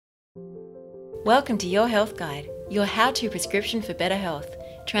Welcome to Your Health Guide, your how-to prescription for better health,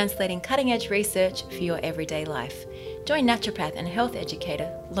 translating cutting-edge research for your everyday life. Join naturopath and health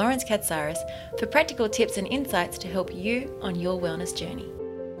educator Lawrence Katsaris for practical tips and insights to help you on your wellness journey.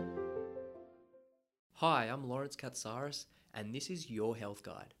 Hi, I'm Lawrence Katsaris, and this is Your Health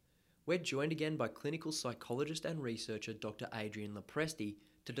Guide. We're joined again by clinical psychologist and researcher Dr. Adrian Lopresti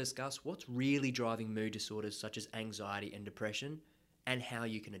to discuss what's really driving mood disorders such as anxiety and depression and how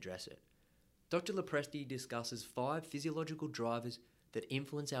you can address it. Dr. Lopresti discusses 5 physiological drivers that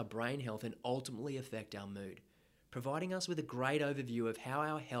influence our brain health and ultimately affect our mood, providing us with a great overview of how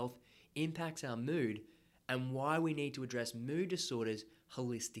our health impacts our mood and why we need to address mood disorders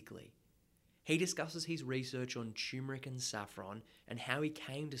holistically. He discusses his research on turmeric and saffron and how he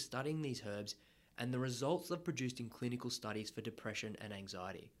came to studying these herbs and the results they've produced in clinical studies for depression and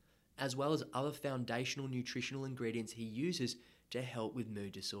anxiety, as well as other foundational nutritional ingredients he uses to help with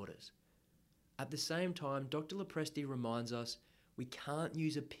mood disorders. At the same time, Dr. Lopresti reminds us we can't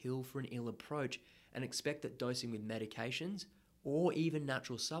use a pill for an ill approach and expect that dosing with medications or even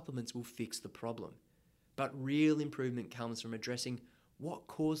natural supplements will fix the problem. But real improvement comes from addressing what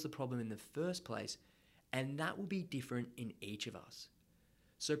caused the problem in the first place, and that will be different in each of us.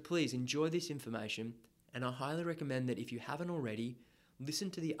 So please enjoy this information, and I highly recommend that if you haven't already, listen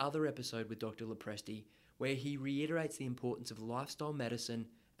to the other episode with Dr. Lopresti where he reiterates the importance of lifestyle medicine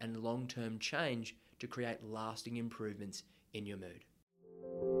and long-term change to create lasting improvements in your mood.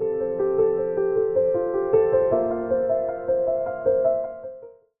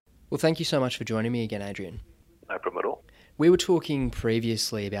 Well, thank you so much for joining me again, Adrian. No problem at all. We were talking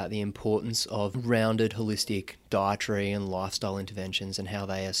previously about the importance of rounded, holistic dietary and lifestyle interventions and how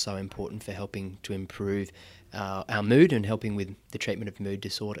they are so important for helping to improve our mood and helping with the treatment of mood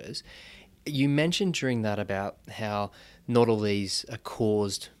disorders. You mentioned during that about how not all these are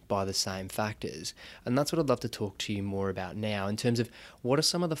caused by the same factors, and that's what I'd love to talk to you more about now in terms of what are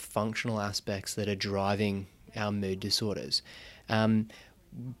some of the functional aspects that are driving our mood disorders.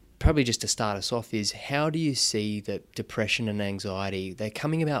 Probably just to start us off is, how do you see that depression and anxiety, they're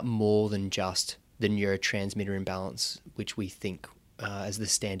coming about more than just the neurotransmitter imbalance, which we think as the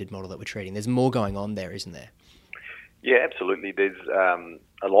standard model that we're treating? There's more going on there, isn't there? Yeah, absolutely. There's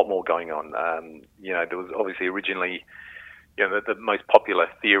a lot more going on. There was obviously originally, the most popular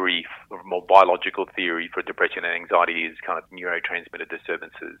theory, or more biological theory for depression and anxiety is kind of neurotransmitter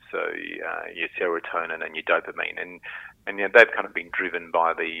disturbances. So your serotonin and your dopamine, and they've kind of been driven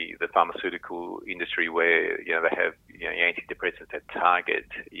by the pharmaceutical industry, where they have antidepressants that target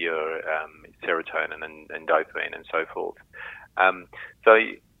your serotonin and dopamine and so forth. So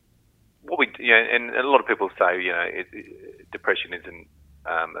what we and a lot of people say depression isn't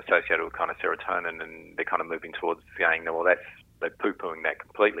associated with kind of serotonin, and they're kind of moving towards saying, well, they're poo-pooing that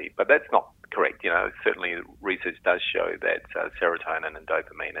completely, but that's not correct. Certainly research does show that serotonin and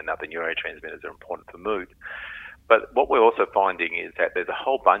dopamine and other neurotransmitters are important for mood. But what we're also finding is that there's a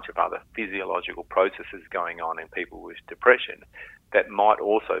whole bunch of other physiological processes going on in people with depression that might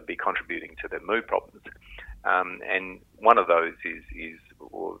also be contributing to their mood problems. And one of those is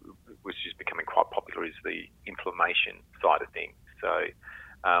which is becoming quite popular, is the inflammation side of things. So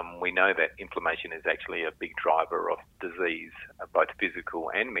we know that inflammation is actually a big driver of disease, both physical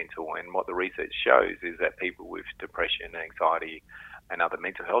and mental. And what the research shows is that people with depression, anxiety, and other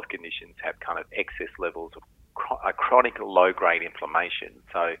mental health conditions have kind of excess levels of chronic low-grade inflammation.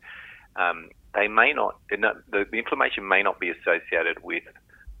 So the inflammation may not be associated with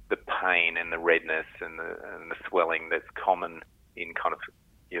the pain and the redness and the swelling that's common in kind of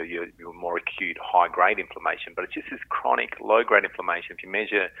your more acute high-grade inflammation, but it's just this chronic low-grade inflammation. If you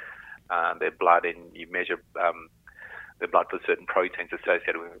measure their blood and you measure their blood for certain proteins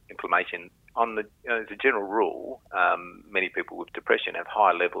associated with inflammation, as a general rule, many people with depression have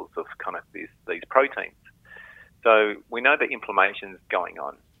high levels of kind of these proteins. So we know that inflammation is going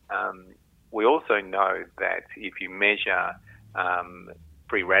on. We also know that if you measure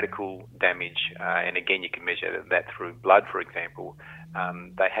free radical damage, and again you can measure that through blood, for example,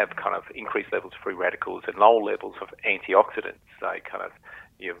 they have kind of increased levels of free radicals and low levels of antioxidants. So kind of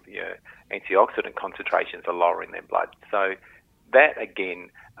your antioxidant concentrations are lower in their blood. So that again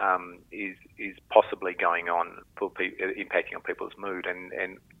is possibly going on for impacting on people's mood,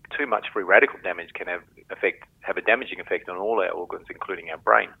 and too much free radical damage can have a damaging effect on all our organs, including our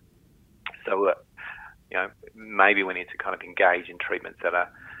brain. So maybe we need to kind of engage in treatments that are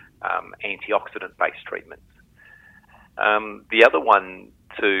antioxidant-based treatments. The other one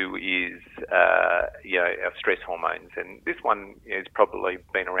too is our stress hormones, and this one has probably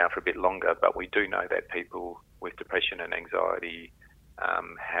been around for a bit longer, but we do know that people with depression and anxiety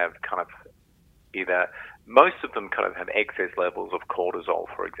have kind of either, most of them kind of have excess levels of cortisol,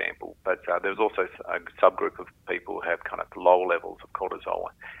 for example, but there's also a subgroup of people who have kind of low levels of cortisol.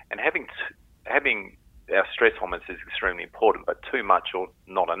 And having our stress hormones is extremely important, but too much or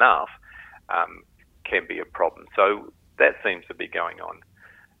not enough can be a problem. So that seems to be going on.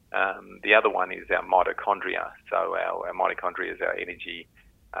 The other one is our mitochondria. So our mitochondria is our energy,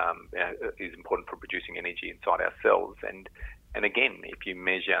 is important for producing energy inside our cells. And again, if you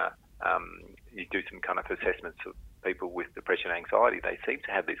measure, you do some kind of assessments of people with depression and anxiety, they seem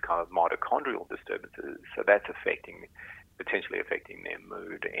to have these kind of mitochondrial disturbances. So that's potentially affecting their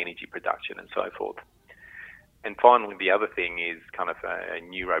mood, energy production, and so forth. And finally, the other thing is kind of a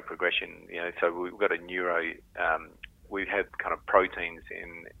neuroprogression. So we've got we have kind of proteins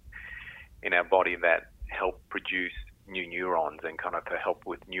in our body that help produce new neurons and kind of to help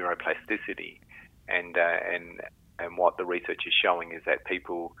with neuroplasticity. And what the research is showing is that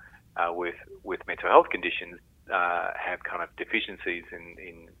people with mental health conditions have kind of deficiencies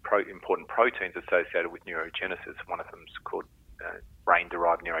in important proteins associated with neurogenesis. One of them is called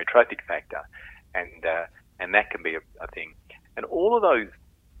brain-derived neurotrophic factor, and that can be a thing. And all of those,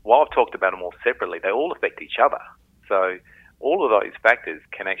 while I've talked about them all separately, they all affect each other. So all of those factors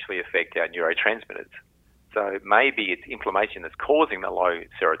can actually affect our neurotransmitters. So maybe it's inflammation that's causing the low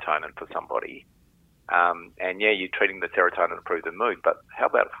serotonin for somebody. And you're treating the serotonin to improve the mood, but how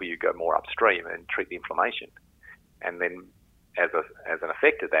about if you go more upstream and treat the inflammation? And then as an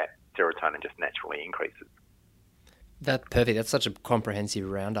effect of that, serotonin just naturally increases. That's perfect. That's such a comprehensive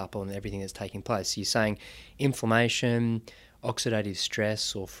roundup on everything that's taking place. You're saying inflammation, oxidative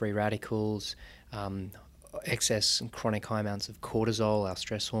stress or free radicals, excess and chronic high amounts of cortisol, our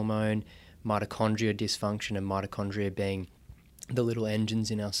stress hormone, mitochondria dysfunction, and mitochondria being the little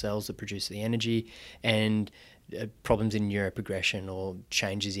engines in our cells that produce the energy, and problems in neuroprogression or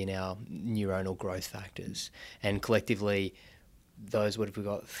changes in our neuronal growth factors. And collectively, those, what have we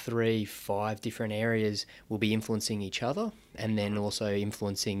got, 3-5 different areas will be influencing each other, and then also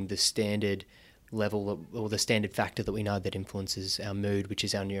influencing the standard level or the standard factor that we know that influences our mood, which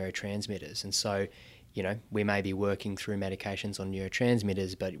is our neurotransmitters. And so, we may be working through medications on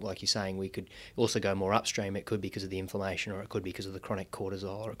neurotransmitters, but like you're saying, we could also go more upstream. It could be because of the inflammation, or it could be because of the chronic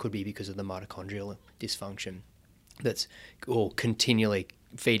cortisol, or it could be because of the mitochondrial dysfunction that's all continually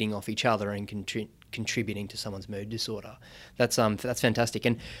feeding off each other and contributing to someone's mood disorder. That's fantastic.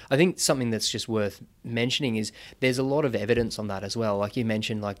 And I think something that's just worth mentioning is there's a lot of evidence on that as well. Like you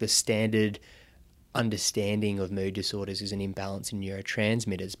mentioned, like the standard understanding of mood disorders is an imbalance in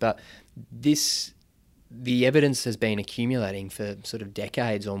neurotransmitters, but the evidence has been accumulating for sort of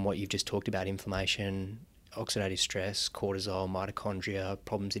decades on what you've just talked about: inflammation, oxidative stress, cortisol, mitochondria,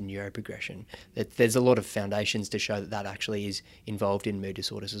 problems in neuroprogression. There's a lot of foundations to show that actually is involved in mood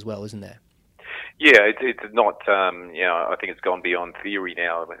disorders as well, isn't there? Yeah, it's not, I think it's gone beyond theory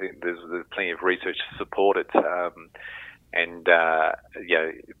now. I think there's plenty of research to support it. And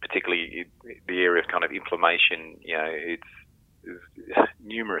particularly the area of kind of inflammation, it's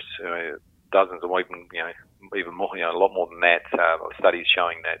numerous, dozens or even more, a lot more than that. Studies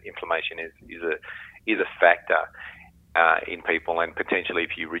showing that inflammation is a factor in people, and potentially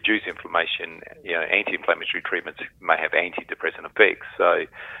if you reduce inflammation, anti-inflammatory treatments may have antidepressant effects. So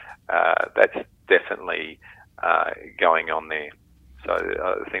that's definitely going on there. So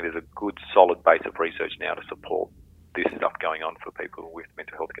I think there's a good solid base of research now to support this stuff going on for people with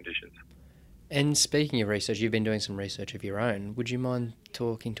mental health conditions. And speaking of research, you've been doing some research of your own. Would you mind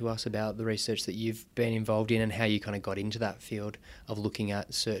talking to us about the research that you've been involved in and how you kind of got into that field of looking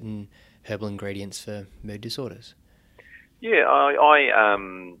at certain herbal ingredients for mood disorders? Yeah, I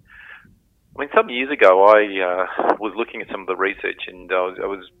mean, some years ago, I was looking at some of the research, and I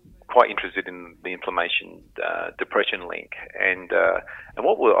was quite interested in the inflammation depression link. And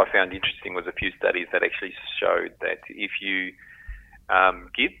what I found interesting was a few studies that actually showed that if you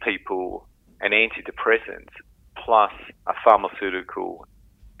give people an antidepressant plus a pharmaceutical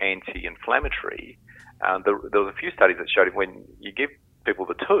anti-inflammatory, there was a few studies that showed when you give people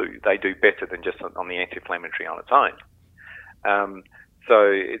the two, they do better than just on the anti-inflammatory on its own.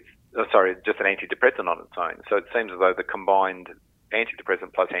 Just an antidepressant on its own. So it seems as though the combined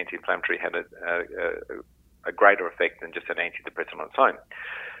antidepressant plus anti-inflammatory had a greater effect than just an antidepressant on its own.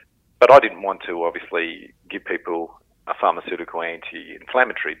 But I didn't want to obviously give people a pharmaceutical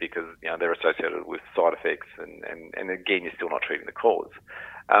anti-inflammatory because they're associated with side effects, and again, you're still not treating the cause.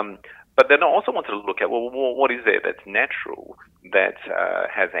 But then I also wanted to look at, what is there that's natural that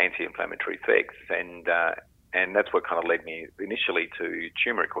has anti-inflammatory effects, and that's what kind of led me initially to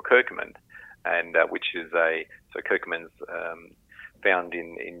turmeric or curcumin, and which is curcumin's found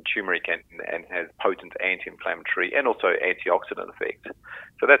in turmeric and has potent anti-inflammatory and also antioxidant effects.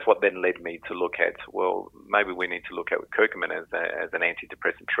 So that's what then led me to look at, well, maybe we need to look at curcumin as an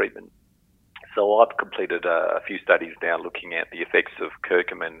antidepressant treatment. So I've completed a few studies now looking at the effects of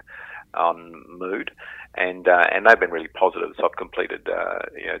curcumin on mood, and they've been really positive. So I've completed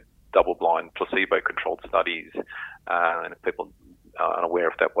double-blind, placebo-controlled studies, and if people are unaware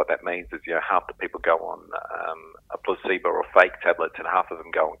of that, what that means is half the people go on a placebo or fake tablets, and half of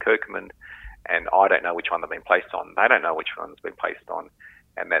them go on curcumin, and I don't know which one they've been placed on. They don't know which one's been placed on,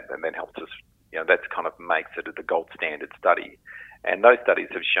 and that then helps us. That kind of makes it the gold standard study. And those studies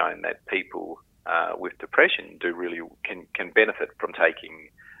have shown that people with depression can benefit from taking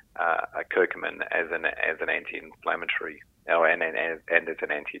a curcumin as an anti-inflammatory and as an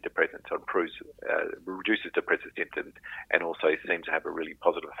antidepressant. So it reduces depressive symptoms and also seems to have a really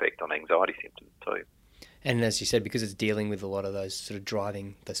positive effect on anxiety symptoms too. And as you said, because it's dealing with a lot of those sort of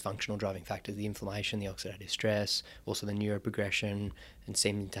those functional driving factors, the inflammation, the oxidative stress, also the neuroprogression, and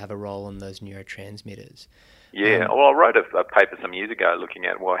seeming to have a role on those neurotransmitters. Yeah, well, I wrote a paper some years ago looking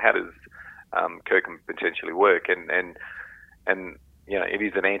at, well, how does curcumin potentially work? And it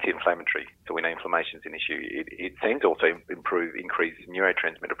is an anti-inflammatory, so we know inflammation is an issue. It seems to also increase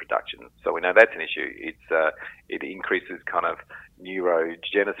neurotransmitter production, so we know that's an issue. It increases kind of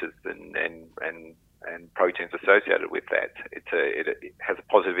neurogenesis and proteins associated with that. It has a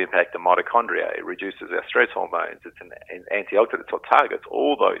positive impact on mitochondria. It reduces our stress hormones. It's an antioxidant, so it targets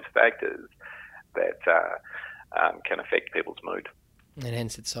all those factors that can affect people's mood. And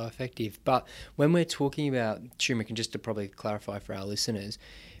hence it's so effective. But when we're talking about turmeric, and just to probably clarify for our listeners,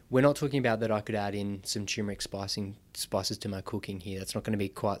 we're not talking about that I could add in some turmeric spices to my cooking here. That's not going to be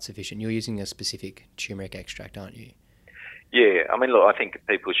quite sufficient. You're using a specific turmeric extract, aren't you? Yeah, I mean, look, I think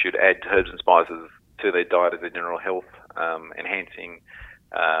people should add herbs and spices to their diet as a general health enhancing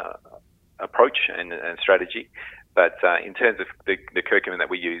approach and strategy. But in terms of the curcumin that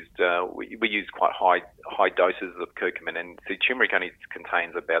we used, we used quite high doses of curcumin, and see, turmeric only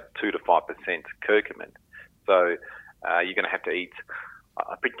contains about 2 to 5% curcumin. So you're going to have to eat,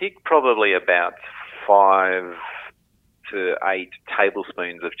 I predict, probably about 5 to 8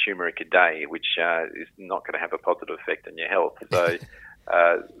 tablespoons of turmeric a day, which is not going to have a positive effect on your health. So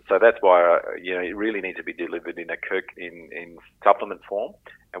so that's why it really needs to be delivered in in supplement form,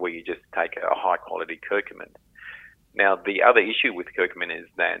 and where you just take a high quality curcumin. Now, the other issue with curcumin is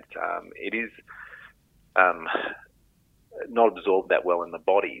that it is not absorbed that well in the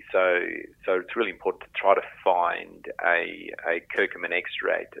body. So it's really important to try to find a curcumin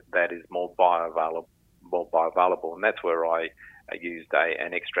extract that is more bioavailable, and that's where I used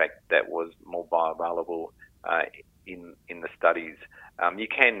an extract that was more bioavailable in the studies. You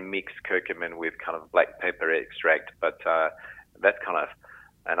can mix curcumin with kind of black pepper extract, but that's kind of,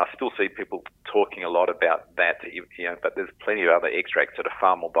 and I still see people talking a lot about that, but there's plenty of other extracts that are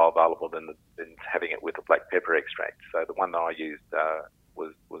far more bioavailable than having it with a black pepper extract. So the one that I used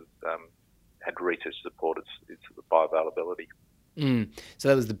had research support its bioavailability. So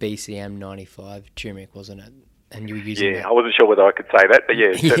that was the BCM 95 turmeric, wasn't it? And you were using that. I wasn't sure whether I could say that, but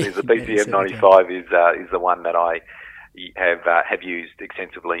yeah, certainly the BCM 95 is the one that I have used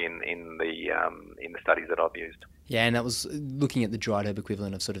extensively in the studies that I've used. Yeah, and that was looking at the dried herb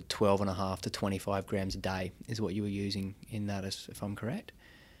equivalent of sort of 12.5 to 25 grams a day is what you were using in that, if I'm correct?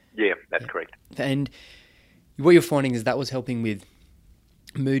 Yeah, that's correct. And what you're finding is that was helping with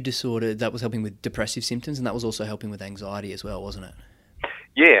mood disorder, that was helping with depressive symptoms, and that was also helping with anxiety as well, wasn't it?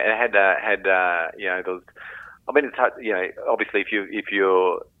 Yeah, it had there was, I mean, it's hard, obviously if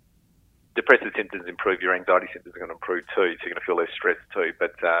your depressive symptoms improve, your anxiety symptoms are going to improve too, so you're going to feel less stressed too.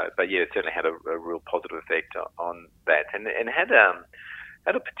 But yeah, it certainly had a real positive effect on that, and had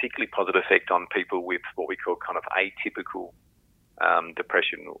a particularly positive effect on people with what we call kind of atypical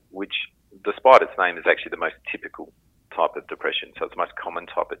depression, which, despite its name, is actually the most typical type of depression. So it's the most common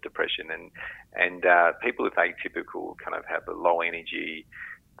type of depression, and people with atypical kind of have a low energy,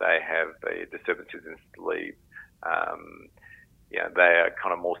 they have disturbances in sleep. They are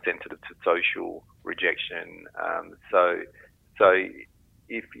kind of more sensitive to social rejection. So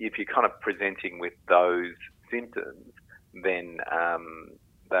if you're kind of presenting with those symptoms, then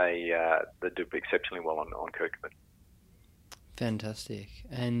they do exceptionally well on curcumin. Fantastic.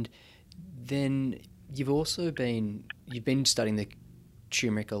 And then you've been studying the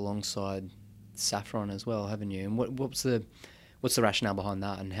turmeric alongside saffron as well, haven't you? And what's the rationale behind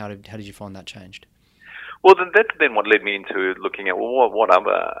that, and how did you find that changed? Well, that's then what led me into looking at, what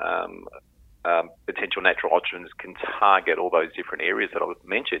other potential natural options can target all those different areas that I've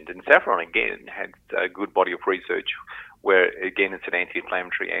mentioned. And saffron, again, had a good body of research where again it's an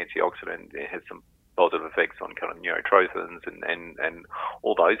anti-inflammatory, antioxidant. It has some positive effects on kind of neurotrophins and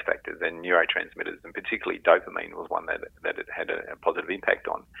all those factors and neurotransmitters, and particularly dopamine was one that it had a positive impact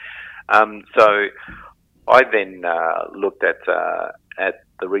on. So I then looked at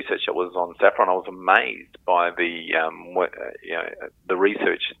the research that was on saffron. I was amazed by the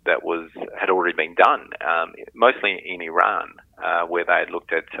research that had already been done, mostly in Iran, where they had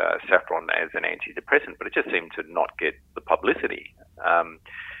looked at saffron as an antidepressant, but it just seemed to not get the publicity.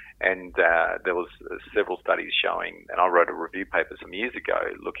 And there was several studies showing, and I wrote a review paper some years ago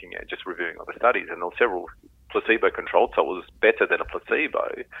looking at just reviewing all the studies, and there were several placebo-controlled, so it was better than a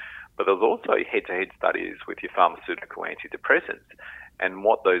placebo. But there was also head-to-head studies with your pharmaceutical antidepressants. And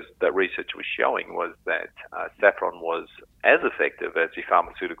what that research was showing was that saffron was as effective as your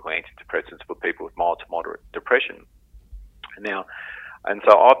pharmaceutical antidepressants for people with mild to moderate depression. And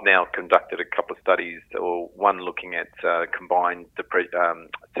so I've now conducted a couple of studies, or one looking at combined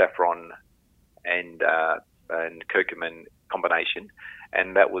saffron and curcumin combination,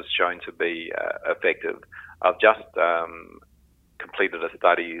 and that was shown to be effective. I've just completed a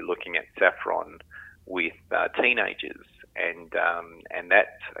study looking at saffron with teenagers, and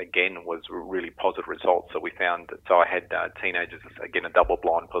that again was really positive results. So we found that, so I had teenagers, again a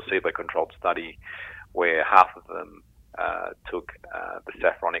double-blind placebo-controlled study where half of them took the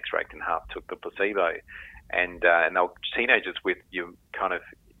saffron extract and half took the placebo, and they were teenagers with your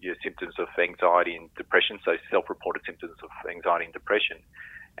symptoms of anxiety and depression, so self-reported symptoms of anxiety and depression,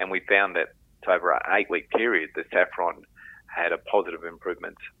 and we found that over an 8-week period, the saffron had a positive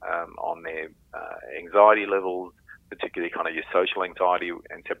improvement on their anxiety levels, particularly kind of your social anxiety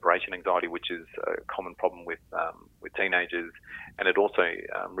and separation anxiety, which is a common problem with teenagers, and it also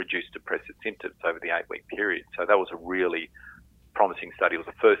reduced depressive symptoms over the 8-week period. So that was a really promising study. It was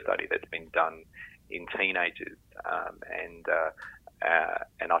the first study that's been done in teenagers, and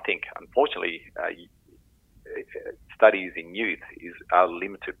I think unfortunately studies in youth are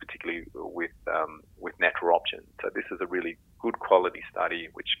limited, particularly with natural options. So this is a really good quality study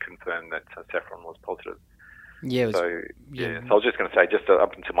which confirmed that saffron was positive. Yeah. So I was just going to say, just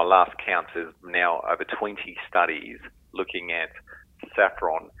up until my last count, there's now over 20 studies looking at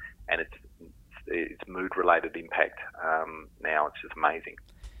saffron and its mood-related impact. Now it's just amazing.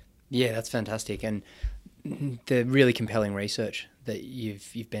 Yeah, that's fantastic, and the really compelling research that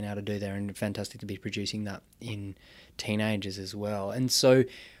you've been able to do there, and fantastic to be producing that in teenagers as well. And so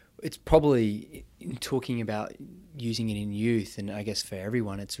it's probably, in talking about using it in youth, and I guess for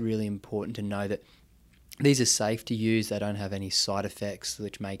everyone, it's really important to know that these are safe to use. They don't have any side effects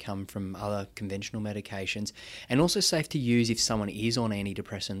which may come from other conventional medications, and also safe to use if someone is on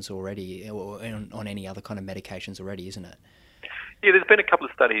antidepressants already or on any other kind of medications already, isn't it? Yeah, there's been a couple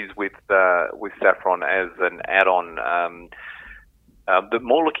of studies with saffron as an add-on. But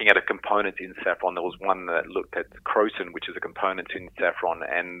more looking at a component in saffron. There was one that looked at crocin, which is a component in saffron,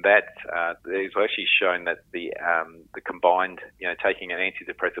 and that it's actually shown that the combined, taking an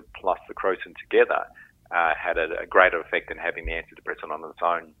antidepressant plus the crocin together had a greater effect than having the antidepressant on its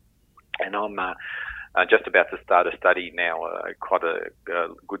own. And I'm just about to start a study now, quite a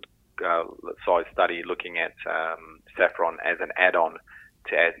good size study looking at saffron as an add-on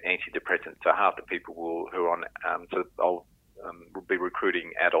to antidepressants. So half the people who are on, so I'll be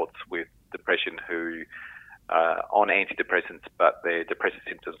recruiting adults with depression who are on antidepressants, but their depressive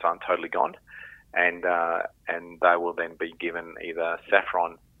symptoms aren't totally gone, and they will then be given either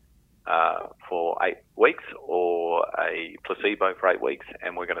saffron for 8 weeks or a placebo for 8 weeks,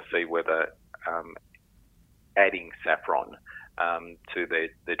 and we're going to see whether adding saffron to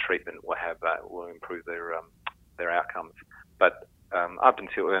their treatment will improve their outcomes. But up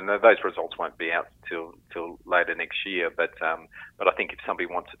until, and those results won't be out till later next year. But I think if somebody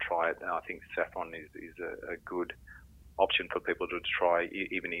wants to try it, I think saffron is a good option for people to try,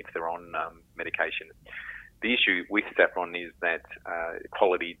 even if they're on medication. The issue with saffron is that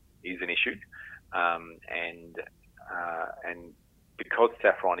quality is an issue, and because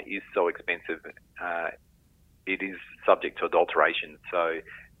saffron is so expensive, it is subject to adulteration. So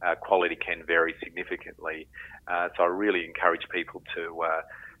quality can vary significantly. So I really encourage people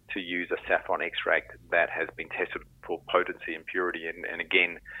to use a saffron extract that has been tested for potency and purity. And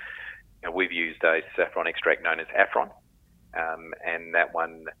again, we've used a saffron extract known as Affron, and that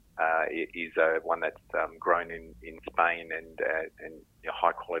one is one that's grown in Spain and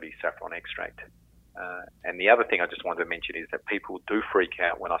high quality saffron extract. And the other thing I just wanted to mention is that people do freak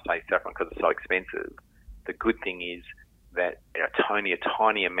out when I say saffron because it's so expensive. The good thing is that a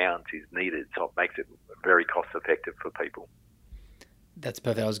tiny amount is needed, so it makes it very cost effective for people. That's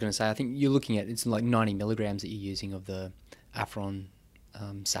perfect. I was going to say, I think you're looking at, it's like 90 milligrams that you're using of the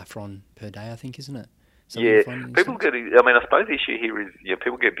saffron per day, I think, isn't it? Yeah, people get. I mean, I suppose the issue here is,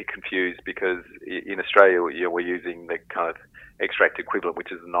 people get a bit confused because in Australia, we're using the kind of extract equivalent,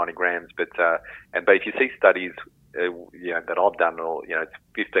 which is 90 grams. But if you see studies, that I've done, or it's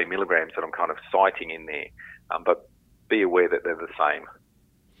 15 milligrams that I'm kind of citing in there. But be aware that they're the same.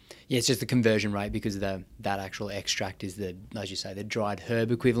 Yeah, it's just the conversion rate, because that actual extract is as you say, the dried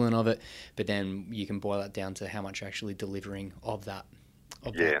herb equivalent of it. But then you can boil that down to how much you're actually delivering of that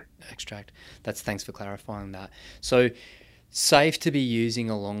extract. Thanks for clarifying that. So, safe to be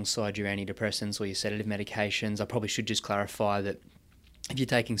using alongside your antidepressants or your sedative medications. I probably should just clarify that if you're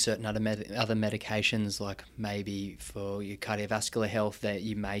taking certain other medications, like maybe for your cardiovascular health, that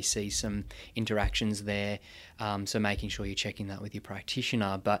you may see some interactions there. So making sure you're checking that with your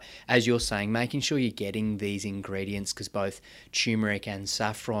practitioner. But as you're saying, making sure you're getting these ingredients, because both turmeric and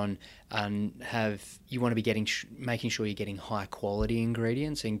saffron you want to be making sure you're getting high quality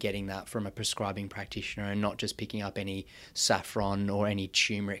ingredients and getting that from a prescribing practitioner, and not just picking up any saffron or any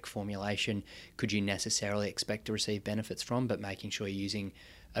turmeric formulation could you necessarily expect to receive benefits from, but making sure you're using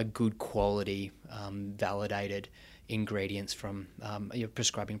a good quality, validated ingredients from your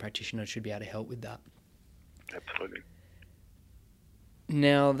prescribing practitioner should be able to help with that. Absolutely.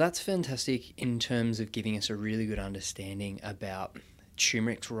 Now, that's fantastic in terms of giving us a really good understanding about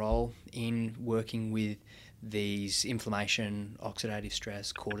turmeric's role in working with these inflammation, oxidative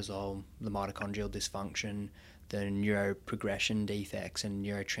stress, cortisol, the mitochondrial dysfunction, the neuroprogression defects and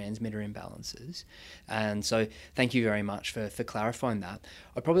neurotransmitter imbalances. And so thank you very much for clarifying that.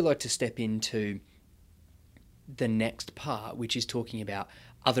 I'd probably like to step into the next part, which is talking about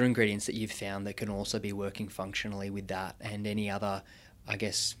other ingredients that you've found that can also be working functionally with that, and any other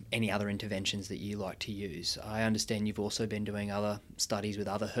interventions that you like to use. I understand you've also been doing other studies with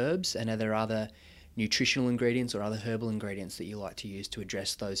other herbs, and are there other nutritional ingredients or other herbal ingredients that you like to use to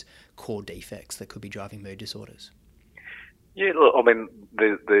address those core defects that could be driving mood disorders? Yeah, look, I mean,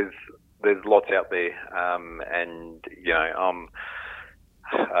 there's lots out there, and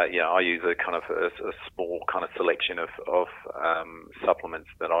I use a kind of a small kind of selection of supplements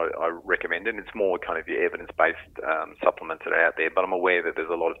that I recommend, and it's more kind of your evidence-based supplements that are out there. But I'm aware that there's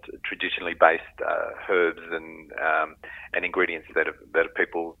a lot of traditionally based herbs and ingredients that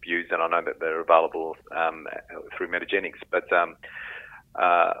people use, and I know that they're available through Metagenics. But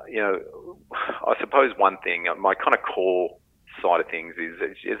I suppose one thing, my kind of core side of things is,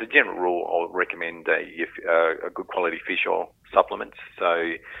 as a general rule, I'll recommend a good quality fish oil supplement.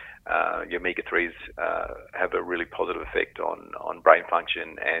 So your omega-3s have a really positive effect on brain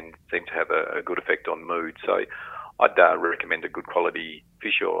function and seem to have a good effect on mood. So I'd recommend a good quality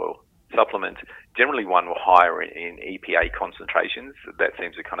fish oil supplement, generally one higher in EPA concentrations. That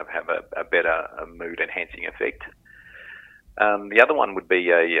seems to kind of have a better mood enhancing effect. The other one would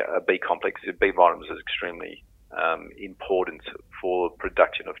be a B complex. B vitamins is extremely important for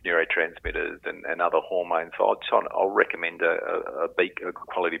production of neurotransmitters and other hormones. So I'll recommend a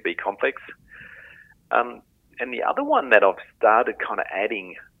quality B complex. And the other one that I've started kind of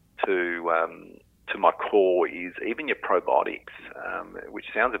adding to my core is even your probiotics, which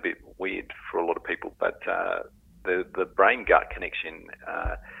sounds a bit weird for a lot of people, but the brain-gut connection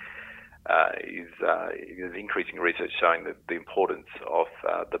is increasing research showing the importance of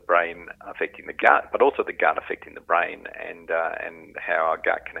the brain affecting the gut, but also the gut affecting the brain, and how our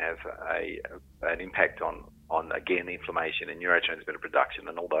gut can have an impact on again inflammation and neurotransmitter production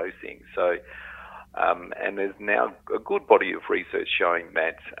and all those things. So and there's now a good body of research showing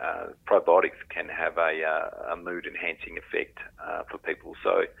that probiotics can have a mood enhancing effect for people.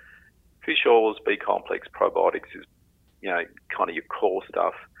 So fish oils, B complex, probiotics is kind of your core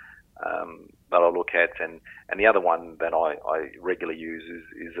stuff that I look at, and the other one that I regularly use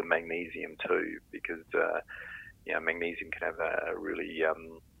is a magnesium too, because magnesium can have a really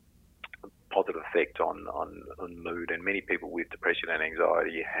positive effect on mood, and many people with depression and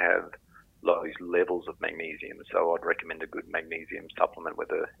anxiety have low levels of magnesium. So I'd recommend a good magnesium supplement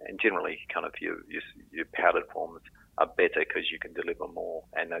and generally kind of your powdered forms are better because you can deliver more,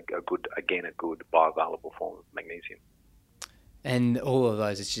 and a good bioavailable form of magnesium. And all of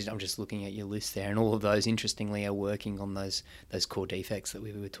those, I'm just looking at your list there, and all of those, interestingly, are working on those core defects that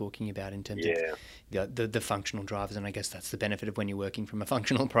we were talking about in terms of the functional drivers. And I guess that's the benefit of when you're working from a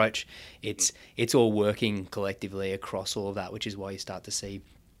functional approach. It's all working collectively across all of that, which is why you start to see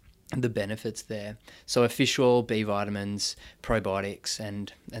the benefits there. So a fish oil, B vitamins, probiotics,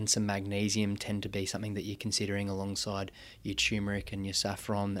 and some magnesium tend to be something that you're considering alongside your turmeric and your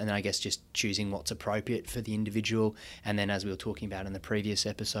saffron, and I guess just choosing what's appropriate for the individual. And then, as we were talking about in the previous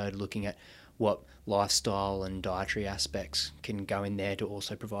episode, looking at what lifestyle and dietary aspects can go in there to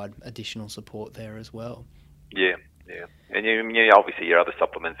also provide additional support there as well. Yeah. And obviously your other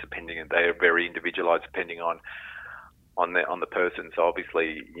supplements, they are very individualised depending on the person. So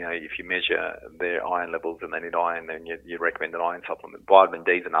obviously, if you measure their iron levels and they need iron, then you recommend an iron supplement. Vitamin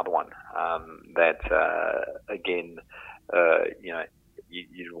D is another one again,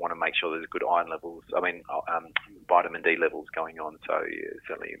 you want to make sure there's good iron levels. Vitamin D levels going on. So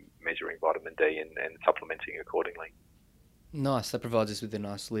certainly measuring vitamin D and supplementing accordingly. Nice. That provides us with a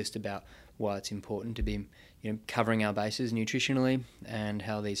nice list about why it's important to be covering our bases nutritionally, and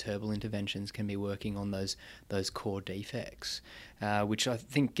how these herbal interventions can be working on those core defects, which I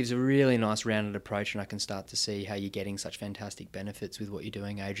think gives a really nice rounded approach, and I can start to see how you're getting such fantastic benefits with what you're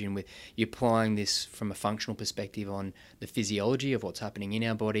doing, Adrian, with you applying this from a functional perspective on the physiology of what's happening in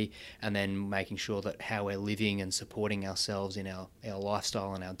our body, and then making sure that how we're living and supporting ourselves in our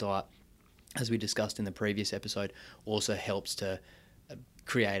lifestyle and our diet, as we discussed in the previous episode, also helps to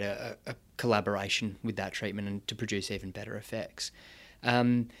create a collaboration with that treatment and to produce even better effects.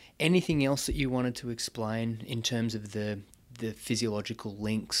 Anything else that you wanted to explain in terms of the physiological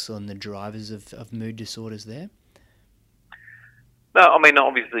links on the drivers of mood disorders there? No,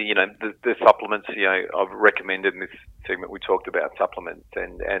 obviously, the supplements, I've recommended in this segment, we talked about supplements,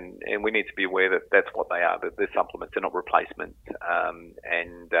 and we need to be aware that that's what they are, that they're supplements, they're not replacements.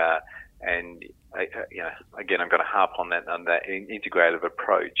 Again, I'm going to harp on that integrative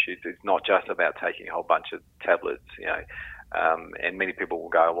approach. It's not just about taking a whole bunch of tablets, and many people will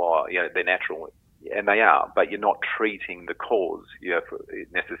go, well, they're natural, and they are, but you're not treating the cause,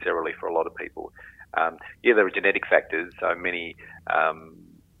 necessarily for a lot of people. There are genetic factors, so many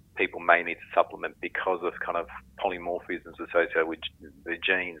people may need to supplement because of kind of polymorphisms associated with the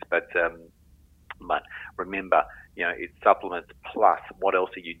genes, but remember, it's supplements plus what else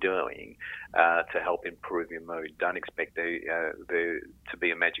are you doing to help improve your mood. Don't expect there to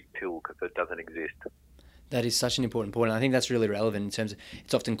be a magic pill, because it doesn't exist. That is such an important point. I think that's really relevant in terms of,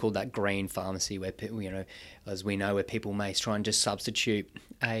 it's often called that green pharmacy, where people, as we know, where people may try and just substitute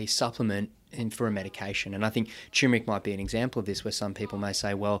a supplement for a medication. And I think turmeric might be an example of this, where some people may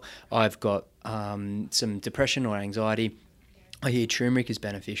say, well, I've got some depression or anxiety, I hear turmeric is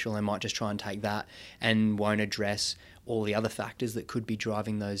beneficial, and might just try and take that and won't address all the other factors that could be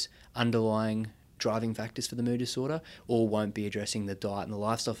driving those underlying driving factors for the mood disorder, or won't be addressing the diet and the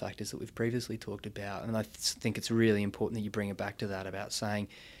lifestyle factors that we've previously talked about. And I think it's really important that you bring it back to that, about saying,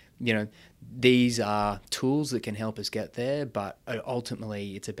 these are tools that can help us get there, but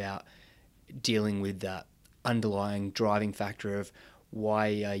ultimately it's about dealing with that underlying driving factor of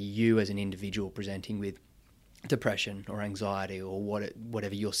why are you as an individual presenting with depression or anxiety or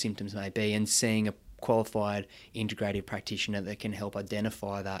whatever your symptoms may be, and seeing a qualified integrative practitioner that can help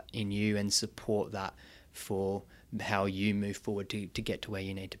identify that in you and support that for how you move forward to get to where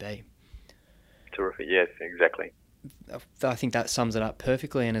you need to be. Terrific. Yes, exactly. I think that sums it up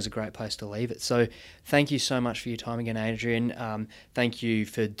perfectly and is a great place to leave it. So thank you so much for your time again, Adrian. Thank you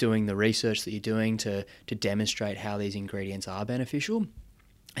for doing the research that you're doing to demonstrate how these ingredients are beneficial,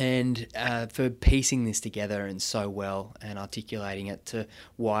 and for piecing this together and so well and articulating it to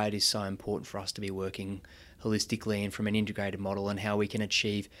why it is so important for us to be working holistically and from an integrated model, and how we can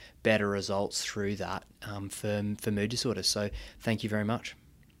achieve better results through that for mood disorders. So thank you very much.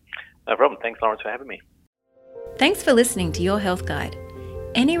 No problem. Thanks, Lawrence, for having me. Thanks for listening to Your Health Guide.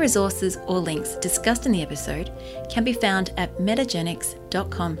 Any resources or links discussed in the episode can be found at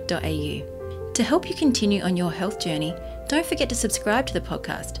metagenics.com.au. To help you continue on your health journey, don't forget to subscribe to the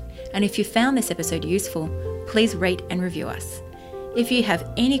podcast. And if you found this episode useful, please rate and review us. If you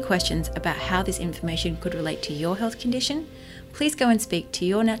have any questions about how this information could relate to your health condition, please go and speak to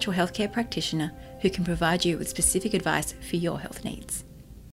your natural healthcare practitioner, who can provide you with specific advice for your health needs.